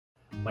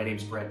My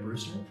name's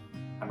Brewster.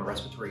 I'm a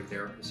respiratory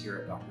therapist here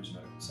at Doctor's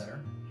Medical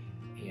Center,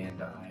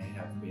 and I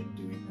have been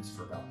doing this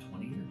for about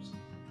 20 years.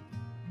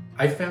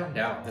 I found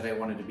out that I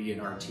wanted to be an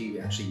RT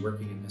actually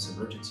working in this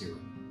emergency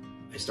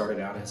room. I started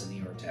out as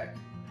an ER tech.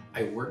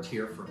 I worked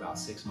here for about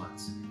 6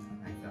 months.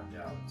 I found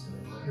out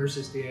what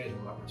nurses did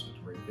and what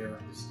respiratory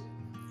therapists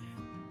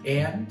did.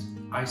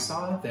 And I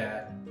saw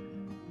that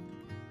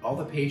all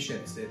the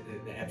patients that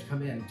have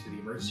come into the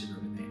emergency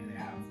room and they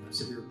have a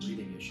severe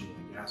breathing issue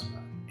like asthma,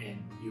 and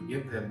you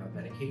give them a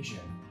medication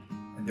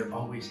and they're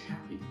always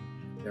happy.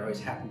 They're always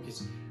happy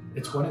because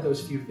it's one of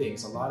those few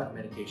things. A lot of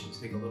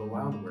medications take a little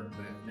while to work,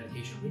 but the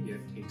medication we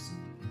give takes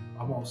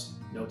almost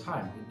no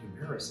time in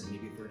comparison,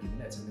 maybe 30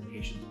 minutes, and the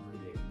patient's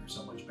breathing. They're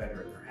so much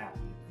better, they're happy,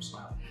 and they're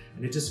smiling.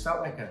 And it just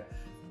felt like a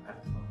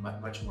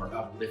much more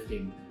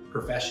uplifting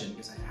profession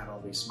because I had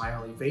all these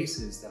smiley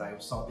faces that I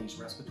saw these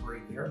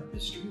respiratory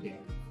therapists treating.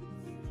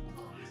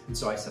 And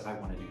so I said, I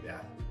want to do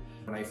that.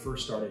 When I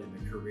first started in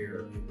the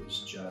career, it was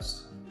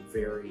just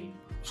very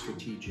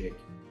strategic.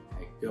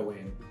 I go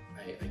in,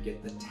 I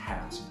get the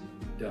task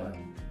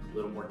done, a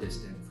little more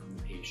distant from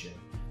the patient,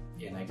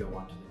 and I go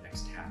on to the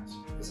next task.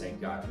 As I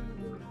got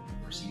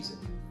more seasoned,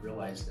 I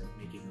realized that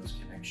making those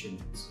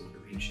connections with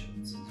your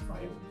patients is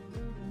vital.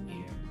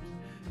 And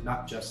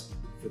not just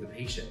for the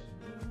patient,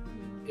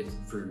 it's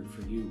for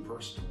you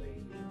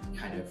personally,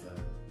 kind of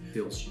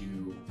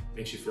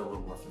makes you feel a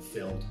little more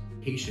fulfilled.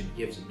 Patient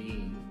gives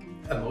me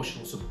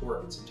emotional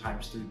support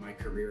sometimes through my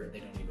career and they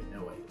don't even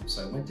know it.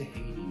 So I went to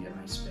Haiti and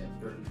I spent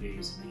 30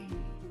 days in Haiti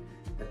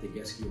at the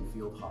Guesquil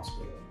Field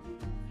Hospital.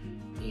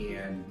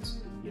 And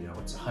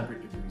it's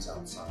 100 degrees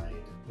outside.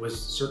 It was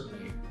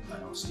certainly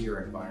an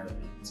austere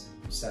environment.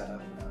 We set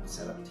up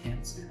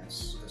tents,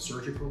 a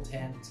surgical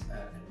tent,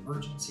 an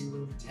emergency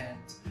room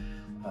tent,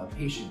 a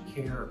patient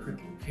care, a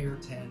critical care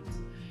tent,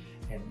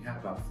 and we had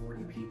about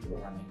 40 people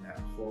running that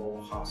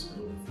whole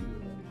hospital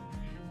field,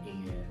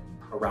 and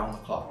around the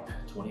clock,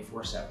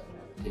 24/7,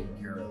 taking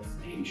care of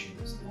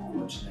patients,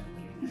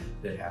 unfortunately,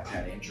 that have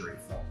had injury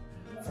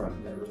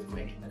from the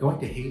earthquake. Going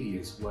to Haiti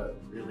is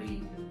what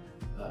really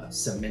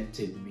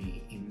cemented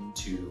me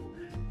into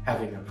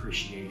having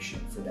appreciation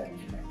for that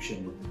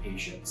connection with the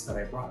patients that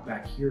I brought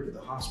back here to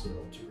the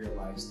hospital to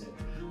realize that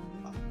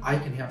I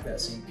can have that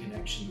same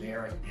connection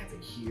there, I can have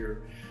it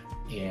here,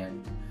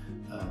 and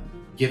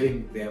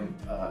giving them,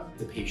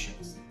 the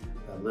patients,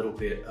 a little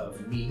bit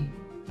of me,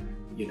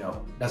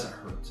 doesn't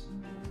hurt.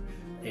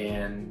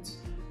 And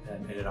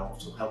it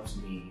also helps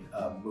me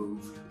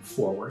move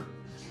forward.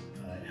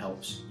 It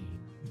helps me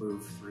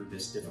move through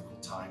this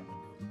difficult time